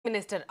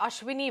Minister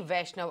Ashwini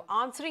Vaishnaw,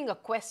 answering a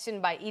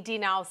question by ET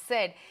Now,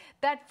 said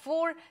that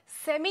 4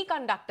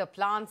 semiconductor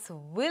plants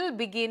will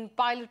begin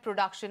pilot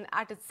production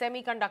at its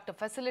semiconductor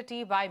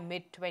facility by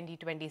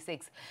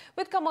mid-2026,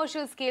 with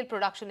commercial scale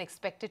production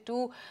expected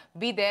to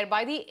be there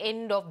by the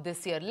end of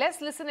this year.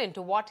 Let's listen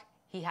into what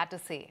he had to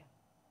say.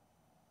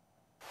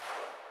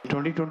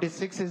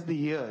 2026 is the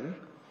year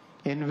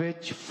in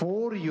which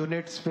 4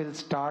 units will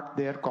start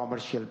their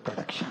commercial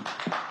production.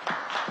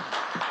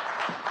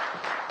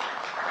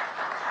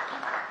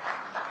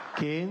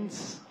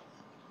 Keynes,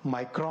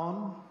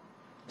 Micron,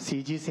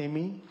 CG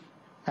Semi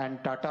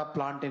and Tata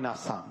plant in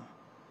Assam.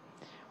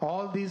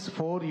 All these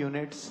 4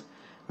 units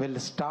will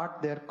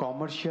start their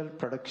commercial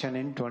production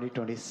in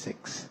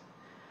 2026.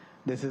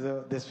 This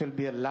will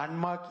be a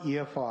landmark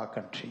year for our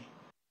country.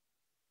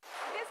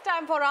 It's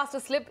time for us to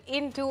slip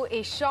into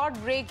a short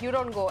break. You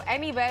don't go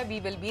anywhere. We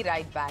will be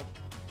right back.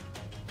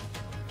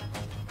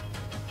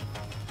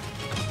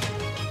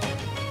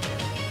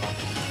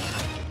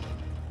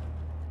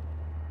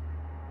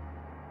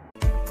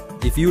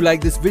 If you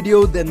like this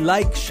video, then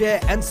like,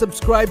 share and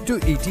subscribe to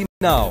ET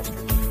Now.